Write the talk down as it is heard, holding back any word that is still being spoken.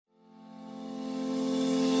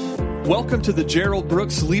Welcome to the Gerald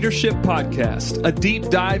Brooks Leadership Podcast, a deep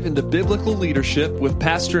dive into biblical leadership with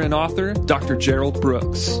pastor and author, Dr. Gerald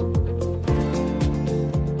Brooks.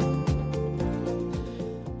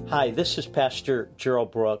 Hi, this is Pastor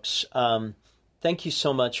Gerald Brooks. Thank you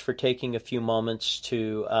so much for taking a few moments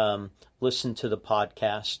to listen to the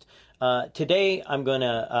podcast. Today, I'm going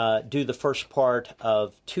to do the first part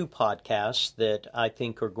of two podcasts that I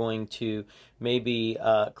think are going to maybe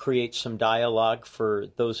create some dialogue for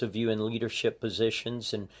those of you in leadership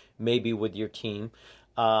positions and maybe with your team.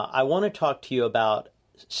 I want to talk to you about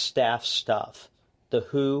staff stuff, the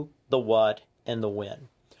who, the what, and the when.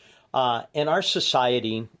 In our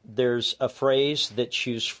society, there's a phrase that's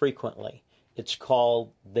used frequently. It's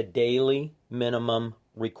called the daily minimum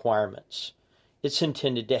requirements. It's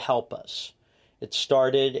intended to help us. It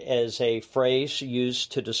started as a phrase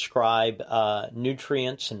used to describe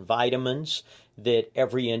nutrients and vitamins that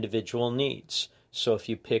every individual needs. So if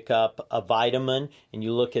you pick up a vitamin and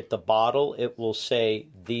you look at the bottle, it will say,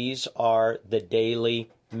 these are the daily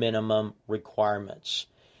minimum requirements.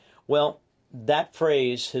 Well, that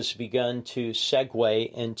phrase has begun to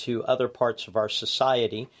segue into other parts of our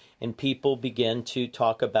society, and people begin to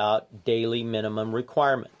talk about daily minimum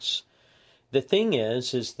requirements. The thing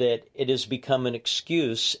is that it has become an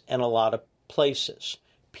excuse in a lot of places.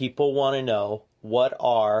 People want to know, what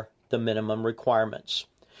are the minimum requirements?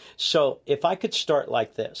 So if I could start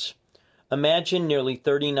like this. Imagine nearly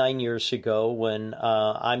 39 years ago when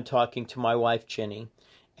I'm talking to my wife, Jenny,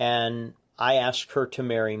 and I ask her to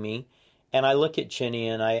marry me, and I look at Jenny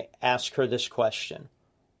and I ask her this question: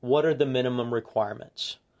 what are the minimum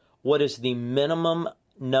requirements? What is the minimum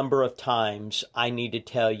number of times I need to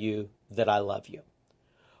tell you that I love you?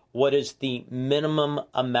 What is the minimum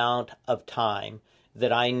amount of time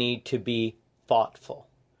that I need to be thoughtful?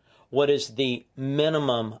 What is the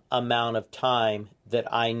minimum amount of time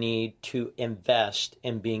that I need to invest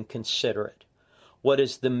in being considerate? What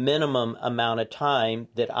is the minimum amount of time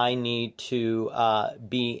that I need to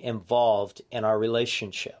be involved in our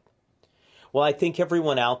relationship? Well, I think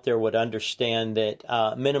everyone out there would understand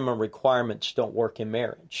that minimum requirements don't work in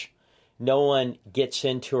marriage. No one gets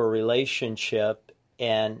into a relationship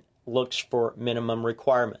and looks for minimum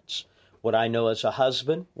requirements. What I know as a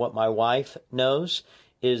husband, what my wife knows,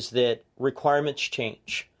 is that requirements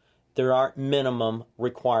change. There aren't minimum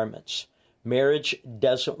requirements. Marriage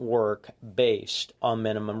doesn't work based on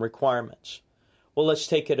minimum requirements. Well, let's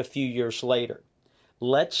take it a few years later.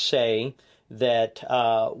 Let's say that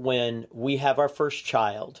when we have our first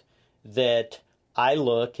child, that I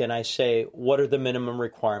look and I say, what are the minimum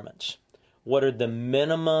requirements? What are the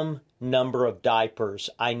minimum number of diapers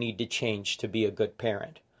I need to change to be a good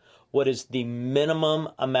parent? What is the minimum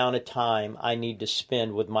amount of time I need to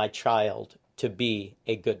spend with my child to be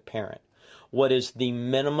a good parent? What is the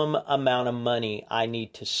minimum amount of money I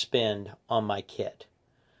need to spend on my kid?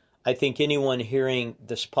 I think anyone hearing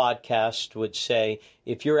this podcast would say,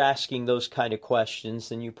 if you're asking those kind of questions,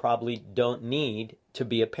 then you probably don't need to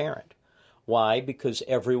be a parent. Why? Because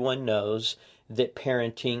everyone knows that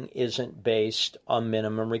parenting isn't based on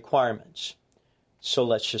minimum requirements. So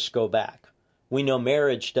let's just go back. We know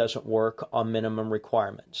marriage doesn't work on minimum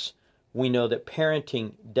requirements. We know that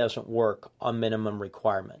parenting doesn't work on minimum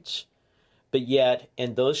requirements. But yet,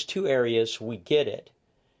 in those two areas, we get it.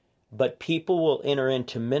 But people will enter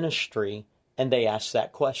into ministry and they ask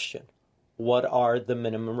that question. What are the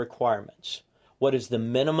minimum requirements? What is the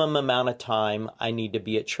minimum amount of time I need to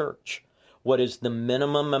be at church? What is the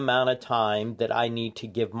minimum amount of time that I need to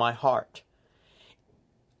give my heart?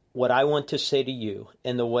 What I want to say to you,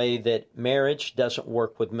 in the way that marriage doesn't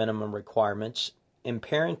work with minimum requirements, and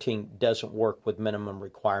parenting doesn't work with minimum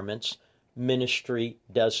requirements, ministry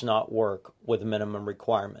does not work with minimum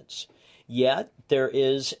requirements. Yet, there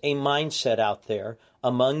is a mindset out there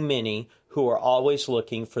among many who are always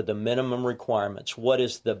looking for the minimum requirements. What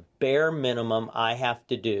is the bare minimum I have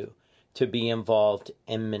to do to be involved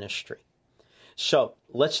in ministry? So,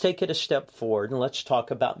 let's take it a step forward and let's talk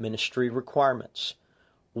about ministry requirements.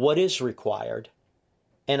 What is required,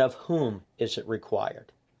 and of whom is it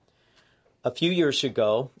required? A few years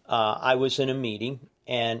ago, I was in a meeting,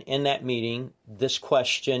 and in that meeting, this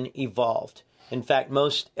question evolved. In fact,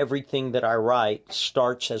 most everything that I write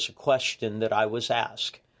starts as a question that I was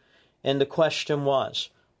asked. And the question was,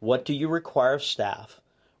 what do you require of staff?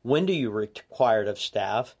 When do you require it of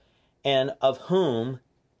staff? And of whom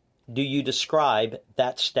do you describe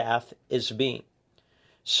that staff as being?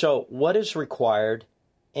 So what is required,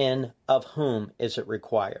 and of whom is it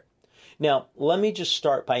required? Now, let me just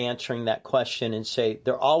start by answering that question and say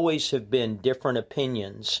there always have been different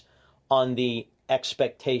opinions on the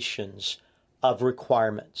expectations of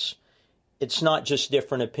requirements. it's not just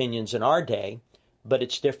different opinions in our day, but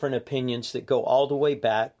it's different opinions that go all the way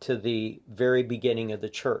back to the very beginning of the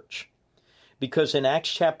church. Because in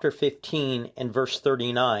Acts chapter 15 and verse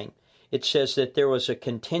 39, it says that there was a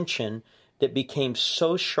contention that became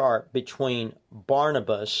so sharp between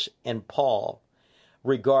Barnabas and Paul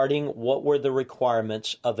regarding what were the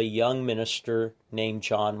requirements of a young minister named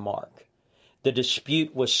John Mark. The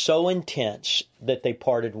dispute was so intense that they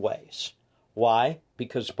parted ways. Why?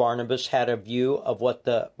 Because Barnabas had a view of what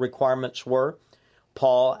the requirements were.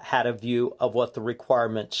 Paul had a view of what the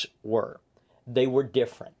requirements were. They were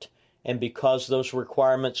different. And because those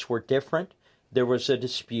requirements were different, there was a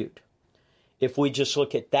dispute. If we just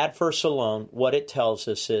look at that verse alone, what it tells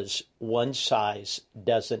us is one size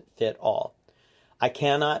doesn't fit all. I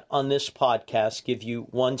cannot on this podcast give you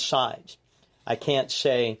one size. I can't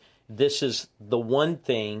say this is the one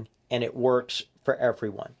thing and it works for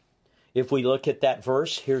everyone. If we look at that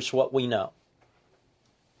verse, here's what we know.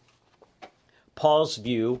 Paul's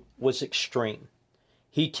view was extreme.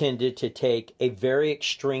 He tended to take a very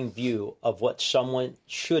extreme view of what someone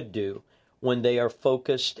should do when they are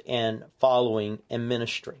focused and following in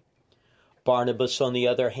ministry. Barnabas, on the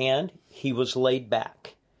other hand, he was laid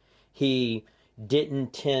back. He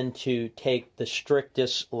didn't tend to take the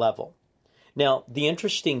strictest level. Now, the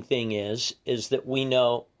interesting thing is that we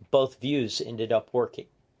know both views ended up working.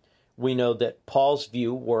 We know that Paul's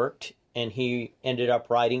view worked, and he ended up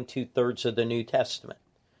writing 2/3 of the New Testament.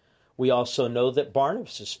 We also know that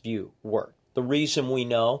Barnabas' view worked. The reason we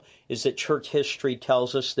know is that church history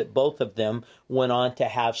tells us that both of them went on to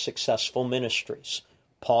have successful ministries.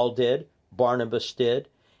 Paul did, Barnabas did,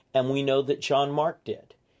 and we know that John Mark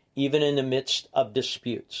did, even in the midst of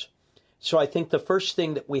disputes. So I think the first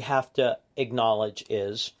thing that we have to acknowledge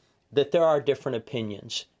is that there are different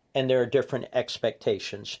opinions and there are different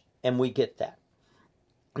expectations, and we get that.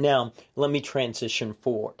 Now, let me transition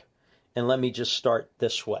forward, and let me just start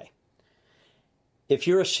this way. If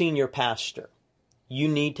you're a senior pastor, you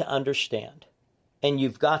need to understand, and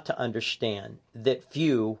you've got to understand, that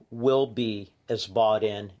few will be as bought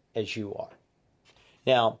in as you are.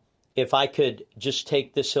 Now, if I could just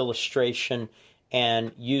take this illustration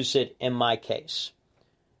and use it in my case.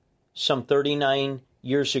 Some 39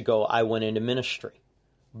 years ago, I went into ministry,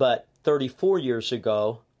 but 34 years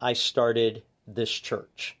ago, I started this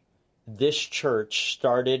church. This church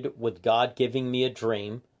started with God giving me a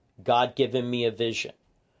dream, God giving me a vision.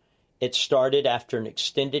 It started after an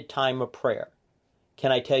extended time of prayer.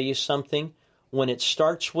 Can I tell you something? When it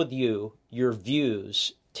starts with you, your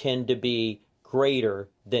views tend to be greater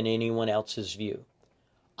than anyone else's view.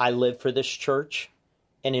 I live for this church,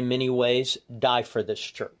 and in many ways, die for this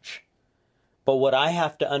church. But what I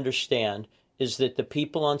have to understand is that the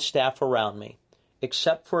people on staff around me,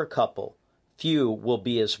 except for a couple, few will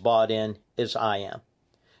be as bought in as I am.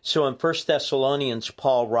 So in 1 Thessalonians,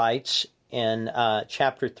 Paul writes in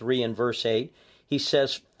chapter 3 and verse 8, he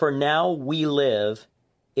says, "For now we live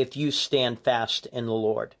if you stand fast in the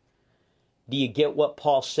Lord." Do you get what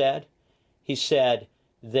Paul said? He said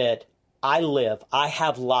that I live, I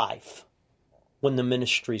have life when the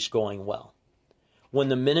ministry's going well. When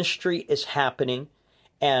the ministry is happening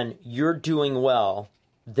and you're doing well,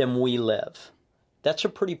 then we live. That's a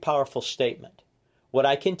pretty powerful statement. What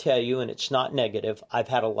I can tell you, and it's not negative, I've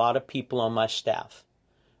had a lot of people on my staff,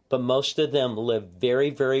 but most of them live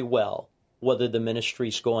very, very well, whether the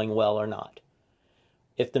ministry's going well or not.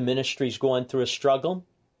 If the ministry's going through a struggle,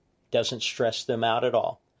 doesn't stress them out at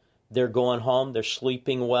all. They're going home, they're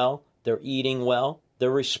sleeping well, they're eating well, they're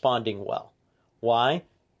responding well. Why?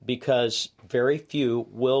 Because very few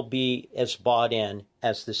will be as bought in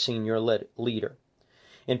as the senior leader.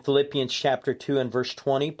 In Philippians chapter 2 and verse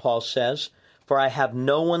 20, Paul says, "For I have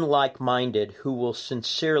no one like-minded who will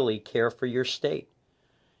sincerely care for your state."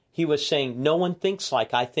 He was saying, no one thinks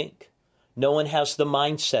like I think. No one has the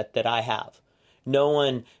mindset that I have. No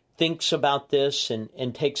one thinks about this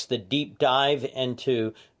and takes the deep dive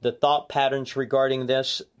into the thought patterns regarding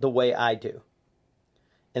this the way I do.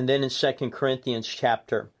 And then in 2 Corinthians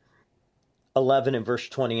chapter 11 and verse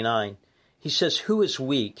 29, he says, "Who is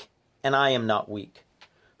weak, and I am not weak?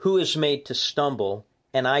 Who is made to stumble,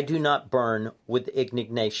 and I do not burn with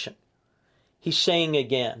indignation?" He's saying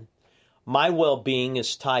again, my well-being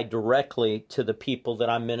is tied directly to the people that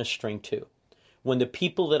I'm ministering to. When the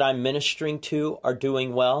people that I'm ministering to are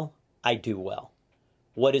doing well, I do well.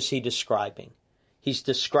 What is he describing? He's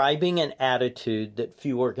describing an attitude that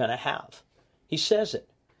few are going to have. He says it.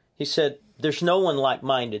 He said, there's no one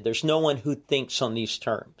like-minded. There's no one who thinks on these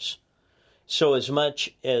terms. So as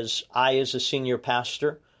much as I, as a senior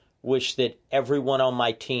pastor, wish that everyone on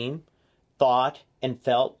my team thought and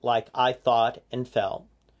felt like I thought and felt,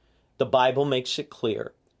 the Bible makes it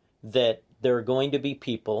clear that there are going to be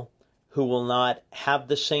people who will not have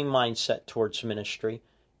the same mindset towards ministry.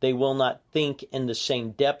 They will not think in the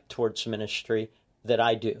same depth towards ministry that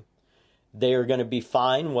I do. They are going to be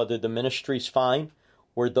fine whether the ministry's fine,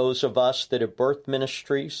 or those of us that have birthed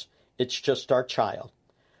ministries, it's just our child.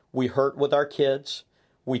 We hurt with our kids.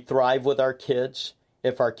 We thrive with our kids.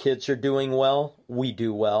 If our kids are doing well, we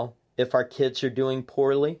do well. If our kids are doing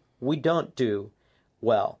poorly, we don't do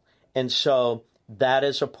well. And so that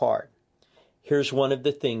is a part. Here's one of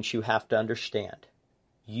the things you have to understand.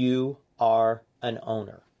 You are an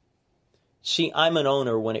owner. See, I'm an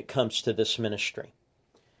owner when it comes to this ministry.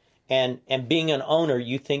 And being an owner,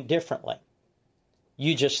 you think differently.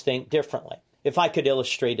 You just think differently. If I could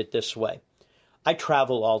illustrate it this way, I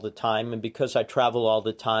travel all the time, and because I travel all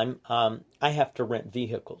the time, I have to rent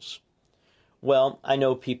vehicles. Well, I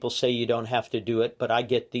know people say you don't have to do it, but I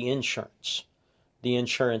get the insurance. The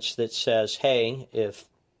insurance that says, hey, if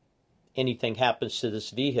anything happens to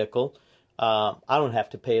this vehicle, I don't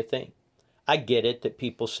have to pay a thing. I get it that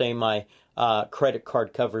people say my credit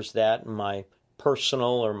card covers that and my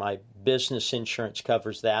personal or my business insurance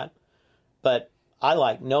covers that. But I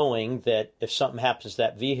like knowing that if something happens to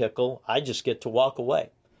that vehicle, I just get to walk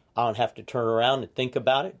away. I don't have to turn around and think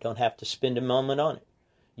about it. Don't have to spend a moment on it.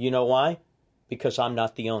 You know why? Because I'm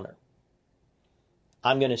not the owner.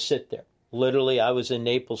 I'm going to sit there. Literally, I was in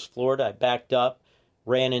Naples, Florida. I backed up,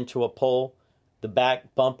 ran into a pole. The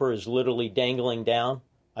back bumper is literally dangling down.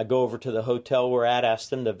 I go over to the hotel we're at, ask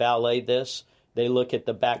them to valet this. They look at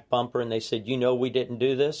the back bumper and they said, you know we didn't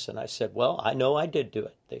do this? And I said, well, I know I did do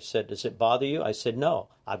it. They said, does it bother you? I said, no,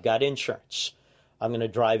 I've got insurance. I'm going to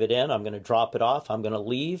drive it in. I'm going to drop it off. I'm going to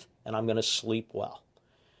leave, and I'm going to sleep well.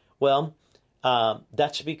 Well,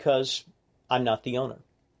 that's because I'm not the owner.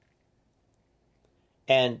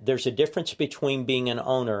 And there's a difference between being an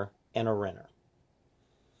owner and a renter.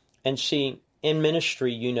 And see, in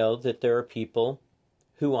ministry, you know that there are people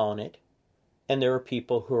who own it, and there are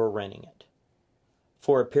people who are renting it.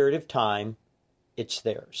 For a period of time, it's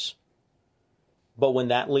theirs. But when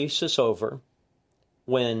that lease is over,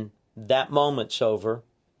 when that moment's over,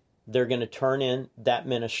 they're going to turn in that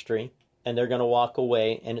ministry and they're going to walk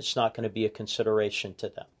away, and it's not going to be a consideration to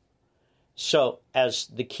them. So as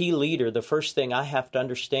the key leader, the first thing I have to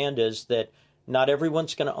understand is that not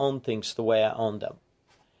everyone's going to own things the way I own them.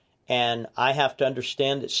 And I have to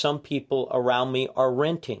understand that some people around me are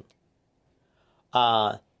renting.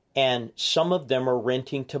 And some of them are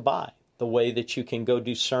renting to buy. The way that you can go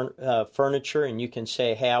do furniture and you can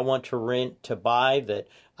say, hey, I want to rent to buy that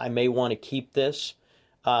I may want to keep this.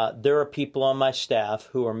 There are people on my staff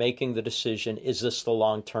who are making the decision, is this the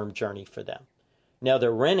long-term journey for them? Now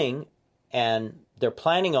they're renting and they're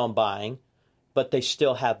planning on buying, but they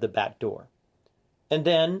still have the back door. And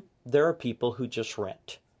then there are people who just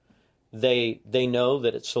rent. They know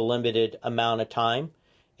that it's a limited amount of time.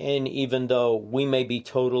 And even though we may be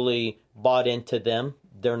totally bought into them,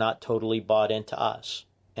 they're not totally bought into us.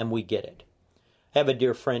 And we get it. I have a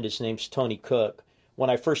dear friend, his name's Tony Cook. When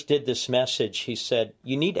I first did this message, he said,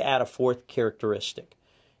 you need to add a fourth characteristic.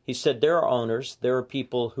 He said, there are owners, there are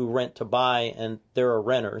people who rent to buy, and there are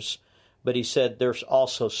renters. But he said, there's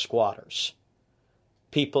also squatters,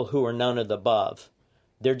 people who are none of the above.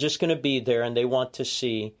 They're just going to be there and they want to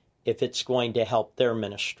see if it's going to help their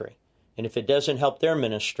ministry. And if it doesn't help their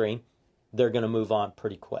ministry, they're going to move on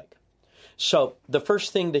pretty quick. So the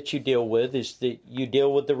first thing that you deal with is that you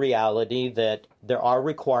deal with the reality that there are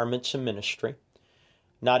requirements in ministry.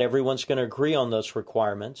 Not everyone's going to agree on those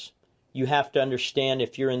requirements. You have to understand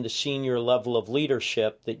if you're in the senior level of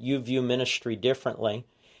leadership that you view ministry differently.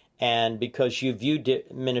 And because you view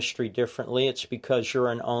ministry differently, it's because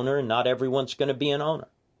you're an owner, and not everyone's going to be an owner.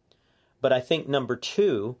 But I think number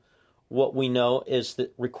two, what we know is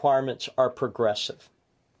that requirements are progressive.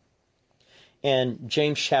 In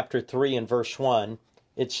James chapter 3 and verse 1,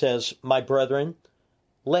 it says, my brethren,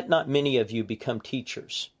 let not many of you become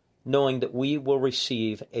teachers, knowing that we will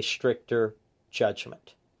receive a stricter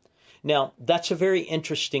judgment. Now, that's a very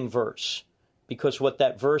interesting verse, because what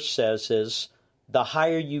that verse says is, the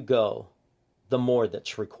higher you go, the more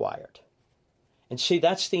that's required. And see,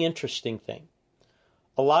 that's the interesting thing.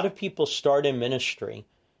 A lot of people start in ministry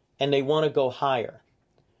and they want to go higher,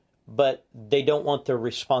 but they don't want their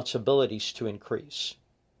responsibilities to increase.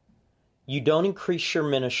 You don't increase your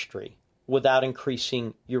ministry without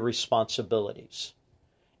increasing your responsibilities.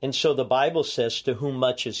 And so the Bible says, to whom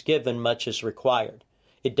much is given, much is required.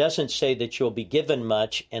 It doesn't say that you'll be given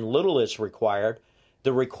much and little is required.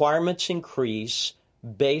 The requirements increase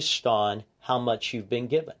based on how much you've been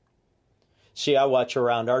given. See, I watch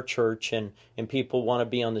around our church and people want to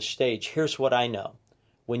be on the stage. Here's what I know.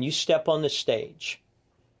 When you step on the stage,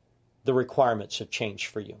 the requirements have changed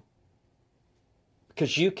for you.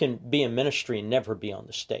 Because you can be in ministry and never be on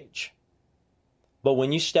the stage. But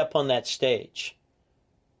when you step on that stage,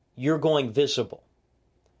 you're going visible.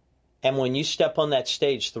 And when you step on that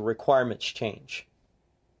stage, the requirements change.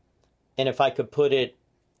 And if I could put it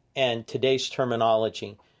in today's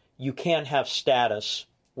terminology, you can't have status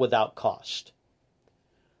without cost.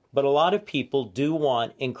 But a lot of people do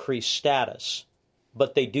want increased status,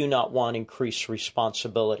 but they do not want increased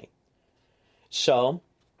responsibility. So,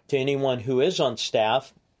 to anyone who is on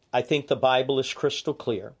staff, I think the Bible is crystal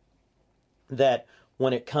clear that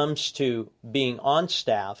when it comes to being on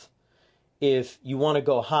staff, if you want to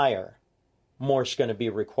go higher, more is going to be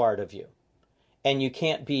required of you. And you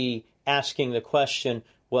can't be asking the question,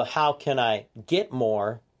 well, how can I get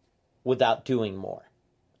more without doing more?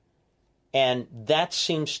 And that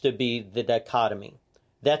seems to be the dichotomy.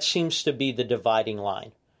 That seems to be the dividing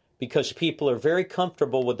line. Because people are very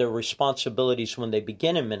comfortable with their responsibilities when they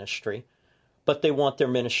begin in ministry, but they want their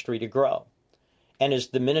ministry to grow. And as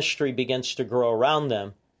the ministry begins to grow around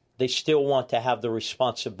them, they still want to have the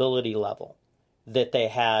responsibility level that they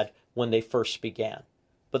had when they first began.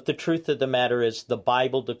 But the truth of the matter is the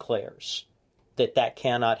Bible declares that that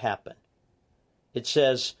cannot happen. It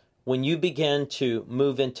says, when you begin to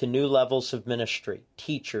move into new levels of ministry,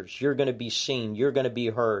 teachers, you're going to be seen, you're going to be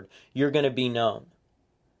heard, you're going to be known.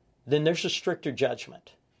 Then there's a stricter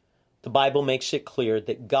judgment. The Bible makes it clear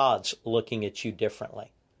that God's looking at you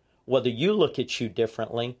differently. Whether you look at you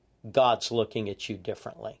differently, God's looking at you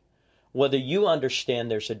differently. Whether you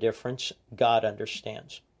understand there's a difference, God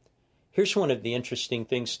understands. Here's one of the interesting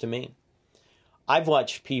things to me. I've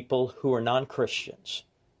watched people who are non-Christians,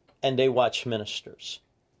 and they watch ministers.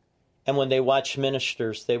 And when they watch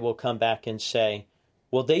ministers, they will come back and say,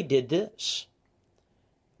 well, they did this.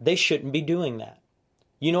 They shouldn't be doing that.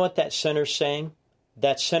 You know what that center's saying?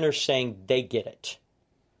 That center's saying they get it.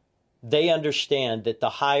 They understand that the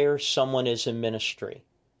higher someone is in ministry,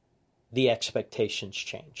 the expectations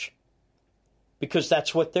change. Because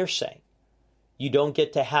that's what they're saying. You don't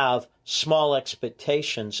get to have small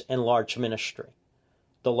expectations in large ministry.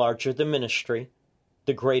 The larger the ministry,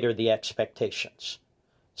 the greater the expectations.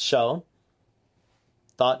 So,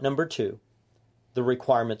 thought number 2, the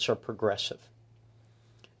requirements are progressive.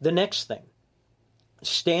 The next thing,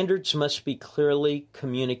 standards must be clearly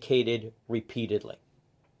communicated repeatedly.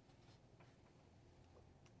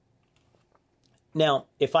 Now,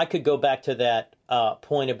 if I could go back to that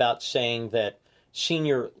point about saying that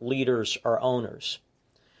senior leaders are owners,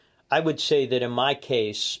 I would say that in my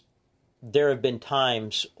case, there have been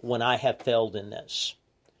times when I have failed in this.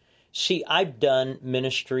 See, I've done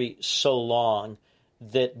ministry so long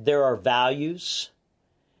that there are values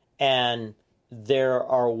and there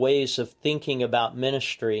are ways of thinking about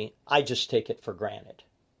ministry. I just take it for granted.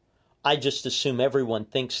 I just assume everyone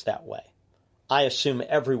thinks that way. I assume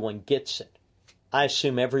everyone gets it. I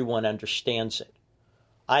assume everyone understands it.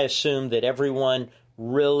 I assume that everyone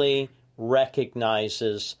really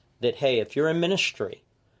recognizes that, hey, if you're in ministry,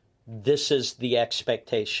 this is the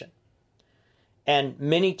expectation. And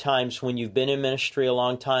many times when you've been in ministry a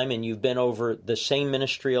long time and you've been over the same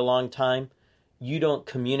ministry a long time, you don't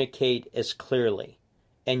communicate as clearly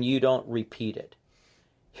and you don't repeat it.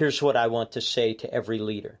 Here's what I want to say to every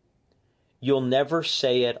leader. You'll never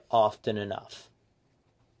say it often enough.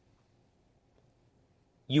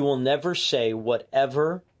 You will never say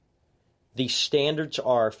whatever the standards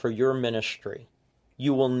are for your ministry.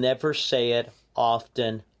 You will never say it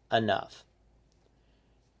often enough.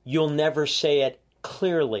 You'll never say it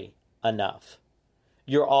clearly enough.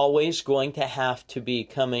 You're always going to have to be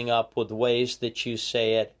coming up with ways that you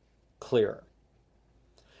say it clearer.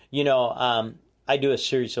 You know, I do a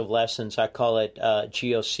series of lessons. I call it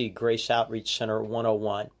GOC, Grace Outreach Center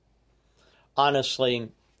 101. Honestly,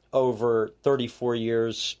 over 34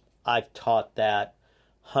 years, I've taught that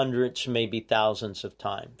hundreds, maybe thousands of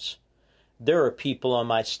times. There are people on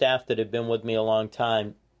my staff that have been with me a long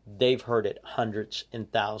time. They've heard it hundreds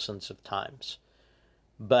and thousands of times.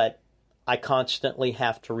 But I constantly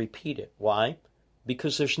have to repeat it. Why?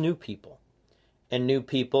 Because there's new people. And new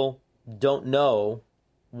people don't know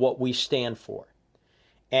what we stand for.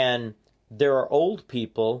 And there are old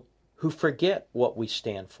people who forget what we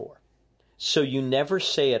stand for. So you never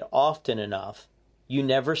say it often enough. You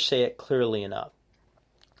never say it clearly enough.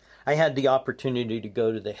 I had the opportunity to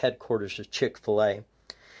go to the headquarters of Chick-fil-A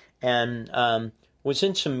and was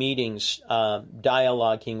in some meetings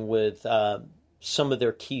dialoguing with some of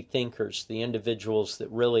their key thinkers, the individuals that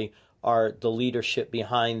really are the leadership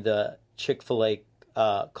behind the Chick-fil-A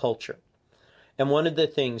culture. And one of the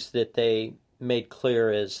things that they made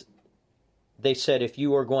clear is they said if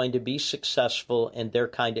you are going to be successful in their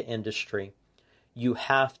kind of industry, you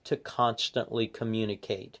have to constantly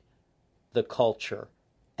communicate the culture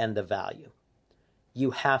and the value.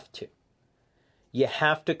 You have to. You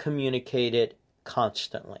have to communicate it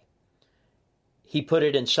constantly. He put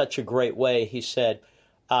it in such a great way. He said,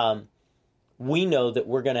 we know that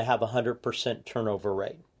we're going to have a 100% turnover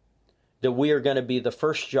rate, that we are going to be the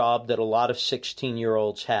first job that a lot of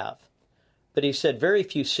 16-year-olds have. But he said very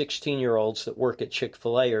few 16-year-olds that work at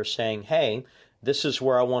Chick-fil-A are saying, hey, this is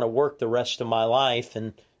where I want to work the rest of my life,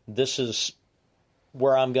 and this is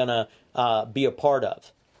where I'm going to be a part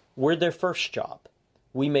of. We're their first job.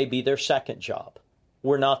 We may be their second job.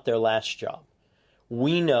 We're not their last job.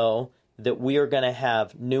 We know that we are going to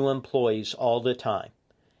have new employees all the time.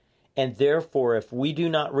 And therefore, if we do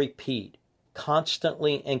not repeat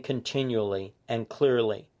constantly and continually and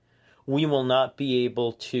clearly, we will not be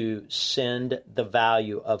able to send the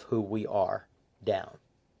value of who we are down.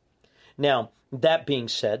 Now, that being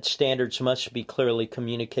said, standards must be clearly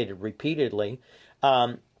communicated repeatedly.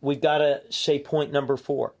 We've got to say point number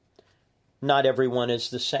 4. Not everyone is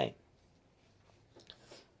the same.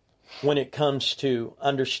 When it comes to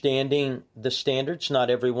understanding the standards, not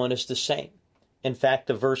everyone is the same. In fact,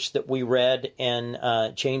 the verse that we read in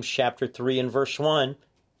James chapter 3 and verse 1,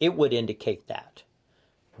 it would indicate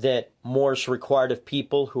that more is required of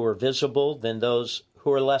people who are visible than those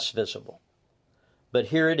who are less visible. But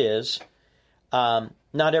here it is,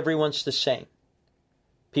 not everyone's the same.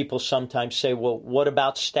 People sometimes say, well, what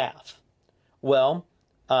about staff? Well,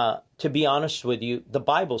 to be honest with you, the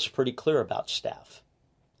Bible's pretty clear about staff.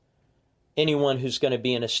 Anyone who's going to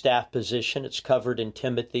be in a staff position, it's covered in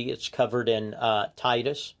Timothy, it's covered in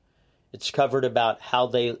Titus, it's covered about how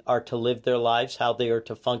they are to live their lives, how they are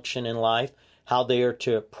to function in life, how they are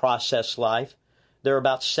to process life. There are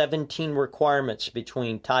about 17 requirements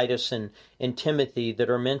between Titus and Timothy that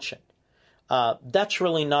are mentioned. That's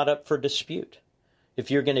really not up for dispute. If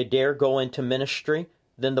you're going to dare go into ministry,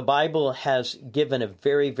 then the Bible has given a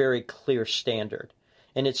very, very clear standard.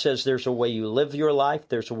 And it says there's a way you live your life,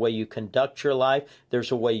 there's a way you conduct your life,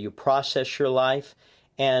 there's a way you process your life,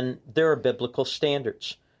 and there are biblical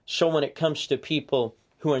standards. So when it comes to people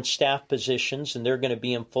who are in staff positions and they're going to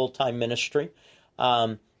be in full-time ministry,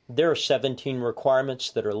 there are 17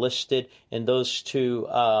 requirements that are listed in those 2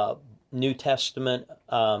 New Testament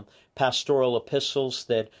pastoral epistles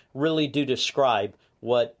that really do describe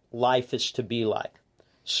what life is to be like.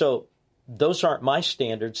 So those aren't my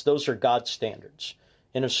standards, those are God's standards.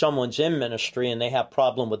 And if someone's in ministry and they have a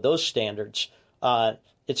problem with those standards,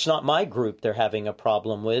 it's not my group they're having a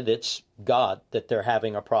problem with, it's God that they're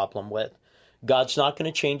having a problem with. God's not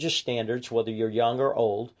going to change his standards, whether you're young or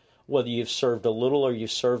old, whether you've served a little or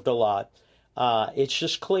you've served a lot. It's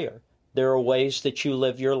just clear. There are ways that you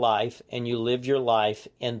live your life, and you live your life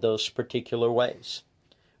in those particular ways.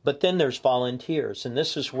 But then there's volunteers, and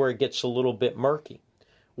this is where it gets a little bit murky.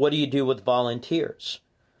 What do you do with volunteers?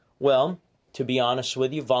 Well, to be honest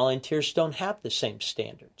with you, volunteers don't have the same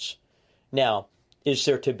standards. Now, is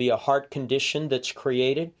there to be a heart condition that's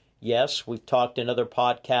created? Yes, we've talked in other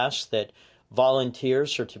podcasts that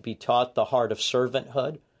volunteers are to be taught the heart of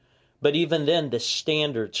servanthood. But even then, the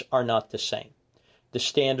standards are not the same. The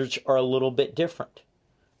standards are a little bit different.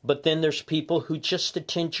 But then there's people who just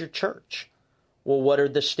attend your church. Well, what are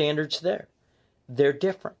the standards there? They're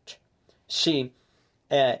different. See,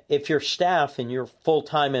 if you're staff and you're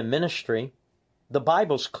full-time in ministry, the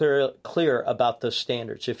Bible's clear about those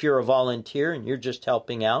standards. If you're a volunteer and you're just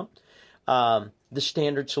helping out, the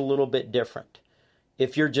standard's a little bit different.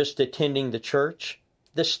 If you're just attending the church,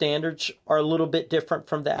 the standards are a little bit different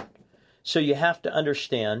from that. So you have to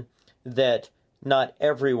understand that not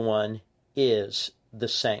everyone is the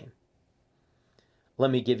same.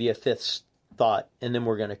 Let me give you a 5th thought, and then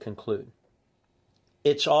we're going to conclude.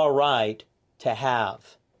 It's all right to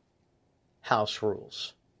have house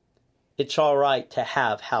rules. It's all right to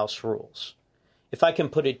have house rules. If I can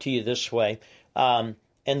put it to you this way, in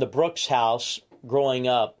the Brooks house, growing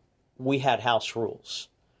up, we had house rules.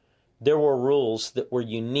 There were rules that were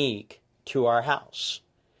unique to our house.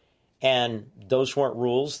 And those weren't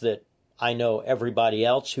rules that I know everybody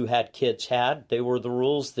else who had kids had. They were the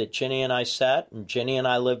rules that Jenny and I set, and Jenny and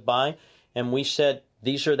I lived by, and we said,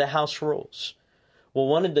 these are the house rules. Well,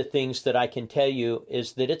 one of the things that I can tell you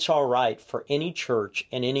is that it's all right for any church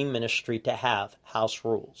and any ministry to have house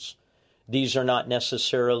rules. These are not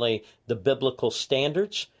necessarily the biblical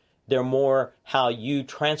standards. They're more how you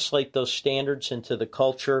translate those standards into the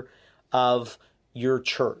culture of your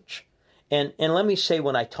church. And let me say,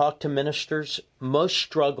 when I talk to ministers, most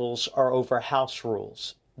struggles are over house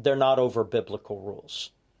rules. They're not over biblical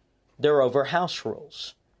rules. They're over house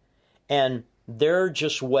rules. And they're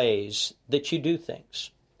just ways that you do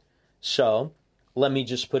things. So let me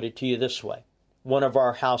just put it to you this way. One of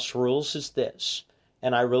our house rules is this,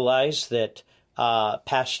 and I realize that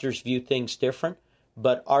pastors view things different,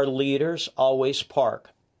 but our leaders always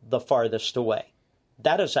park the farthest away.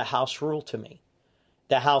 That is a house rule to me.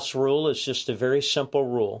 The house rule is just a very simple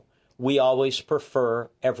rule. We always prefer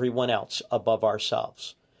everyone else above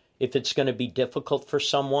ourselves. If it's going to be difficult for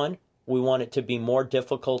someone, we want it to be more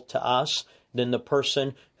difficult to us than the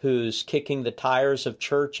person who's kicking the tires of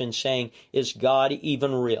church and saying, is God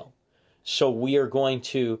even real? So we are going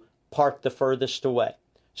to park the furthest away.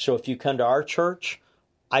 So if you come to our church,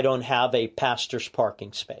 I don't have a pastor's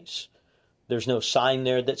parking space. There's no sign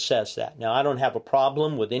there that says that. Now, I don't have a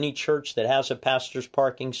problem with any church that has a pastor's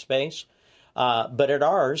parking space, but at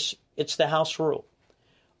ours, it's the house rule.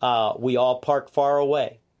 We all park far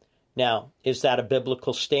away. Now, is that a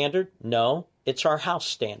biblical standard? No, it's our house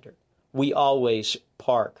standard. We always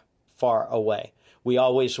park far away. We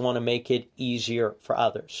always want to make it easier for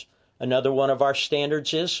others. Another one of our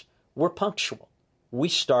standards is we're punctual. We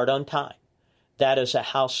start on time. That is a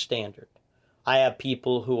house standard. I have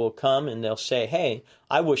people who will come and they'll say, hey,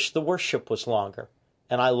 I wish the worship was longer.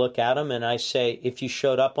 And I look at them and I say, if you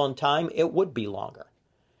showed up on time, it would be longer.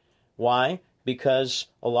 Why? Because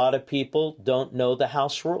a lot of people don't know the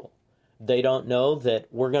house rule. They don't know that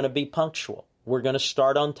we're going to be punctual. We're going to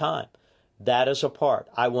start on time. That is a part.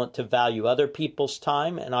 I want to value other people's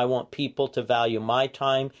time, and I want people to value my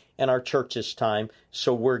time and our church's time,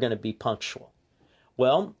 so we're going to be punctual.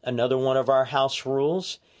 Well, another one of our house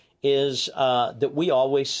rules is that we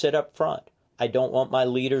always sit up front. I don't want my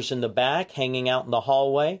leaders in the back hanging out in the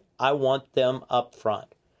hallway. I want them up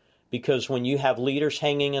front. Because when you have leaders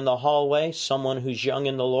hanging in the hallway, someone who's young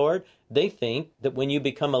in the Lord, they think that when you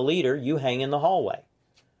become a leader, you hang in the hallway.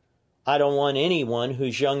 I don't want anyone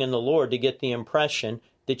who's young in the Lord to get the impression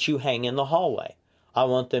that you hang in the hallway. I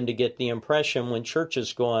want them to get the impression when church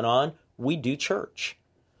is going on, we do church.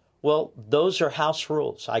 Well, those are house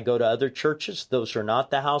rules. I go to other churches. Those are not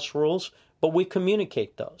the house rules, but we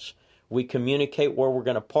communicate those. We communicate where we're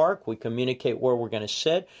going to park. We communicate where we're going to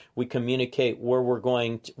sit. We communicate where we're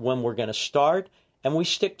going to, when we're going to start, and we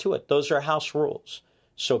stick to it. Those are house rules.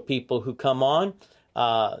 So people who come on,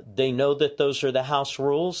 they know that those are the house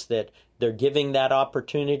rules, that they're giving that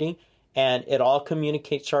opportunity, and it all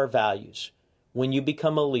communicates our values. When you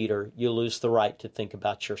become a leader, you lose the right to think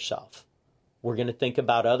about yourself. We're going to think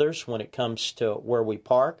about others when it comes to where we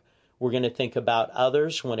park. We're going to think about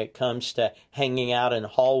others when it comes to hanging out in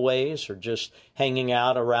hallways or just hanging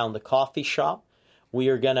out around the coffee shop. We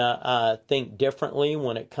are going to think differently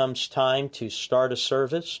when it comes time to start a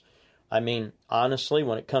service. I mean, honestly,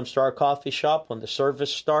 when it comes to our coffee shop, when the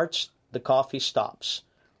service starts, the coffee stops.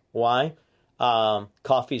 Why?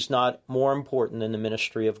 Coffee's not more important than the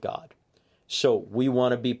ministry of God. So we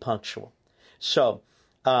want to be punctual. So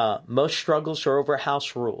most struggles are over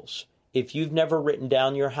house rules. If you've never written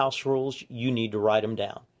down your house rules, you need to write them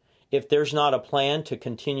down. If there's not a plan to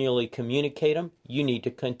continually communicate them, you need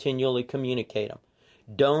to continually communicate them.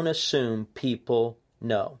 Don't assume people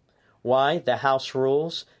know. Why? The house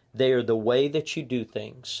rules, they are the way that you do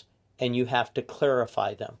things, and you have to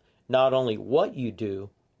clarify them. Not only what you do,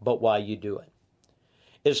 but why you do it.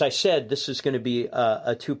 As I said, this is going to be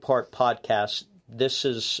a two-part podcast. This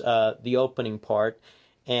is the opening part.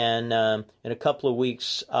 And in a couple of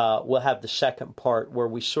weeks, we'll have the second part where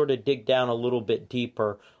we sort of dig down a little bit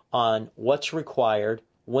deeper on what's required,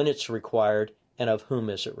 when it's required, and of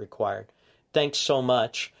whom is it required. Thanks so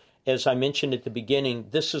much. As I mentioned at the beginning,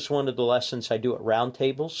 this is one of the lessons I do at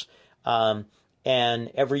Roundtables.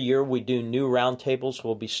 And every year we do new Roundtables.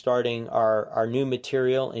 We'll be starting our new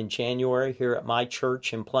material in January here at my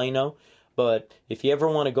church in Plano. But if you ever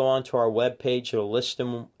want to go onto our webpage, it'll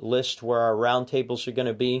list where our roundtables are going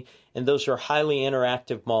to be. And those are highly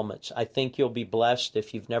interactive moments. I think you'll be blessed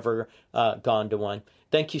if you've never gone to one.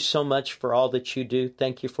 Thank you so much for all that you do.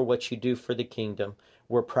 Thank you for what you do for the kingdom.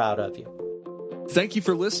 We're proud of you. Thank you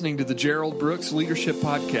for listening to the Gerald Brooks Leadership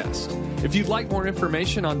Podcast. If you'd like more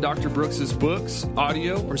information on Dr. Brooks's books,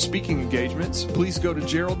 audio, or speaking engagements, please go to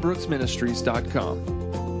geraldbrooksministries.com.